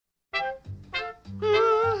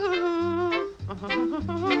Wilma!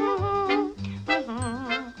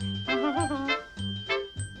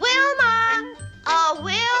 Oh,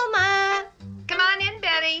 Wilma! Come on in,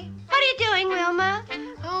 Betty. What are you doing, Wilma?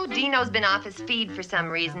 Oh, Dino's been off his feed for some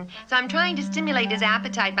reason, so I'm trying to stimulate his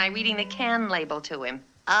appetite by reading the can label to him.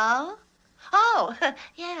 Oh? Oh,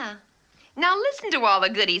 yeah. Now listen to all the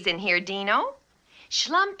goodies in here, Dino.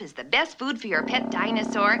 Shlump is the best food for your pet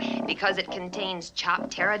dinosaur because it contains chopped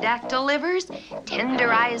pterodactyl livers,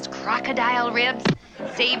 tenderized crocodile ribs,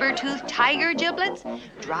 saber-toothed tiger giblets,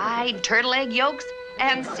 dried turtle egg yolks,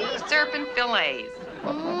 and sea serpent fillets.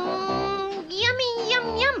 Yummy,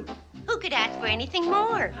 yum, yum. Who could ask for anything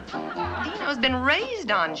more? Dino's been raised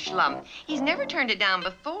on Shlump. He's never turned it down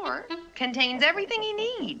before. Contains everything he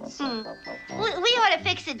needs. We ought to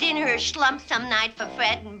fix a dinner or Shlump some night for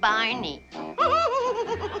Fred and Barney.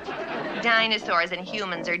 Dinosaurs and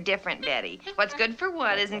humans are different, Betty. What's good for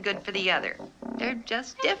one isn't good for the other. They're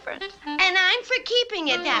just different. And I'm for keeping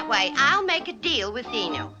it that way. I'll make a deal with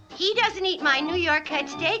Dino. He doesn't eat my New York cut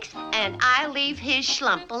steaks, and I'll leave his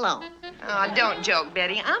Shlump alone. Oh, don't joke,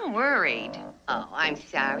 Betty. I'm worried. Oh, I'm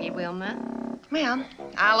sorry, Wilma. Well,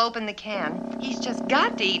 I'll open the can. He's just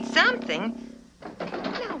got to eat something.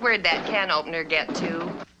 Now, where'd that can opener get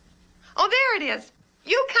to? Oh, there it is.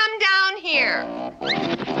 You come down here.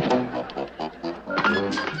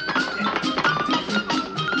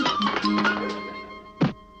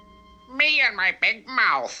 Me and my big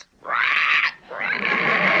mouth.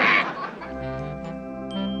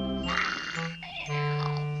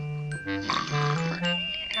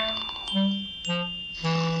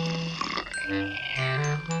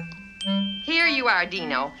 Here you are,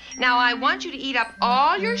 Dino. Now, I want you to eat up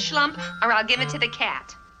all your Shlump, or I'll give it to the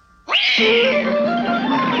cat.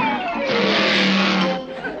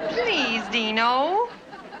 Please, Dino.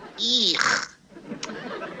 Eek.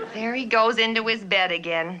 There he goes into his bed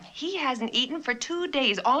again. He hasn't eaten for 2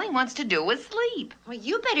 days. All he wants to do is sleep. Well,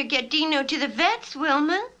 you better get Dino to the vets,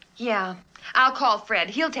 Wilma. Yeah, I'll call Fred.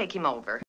 He'll take him over.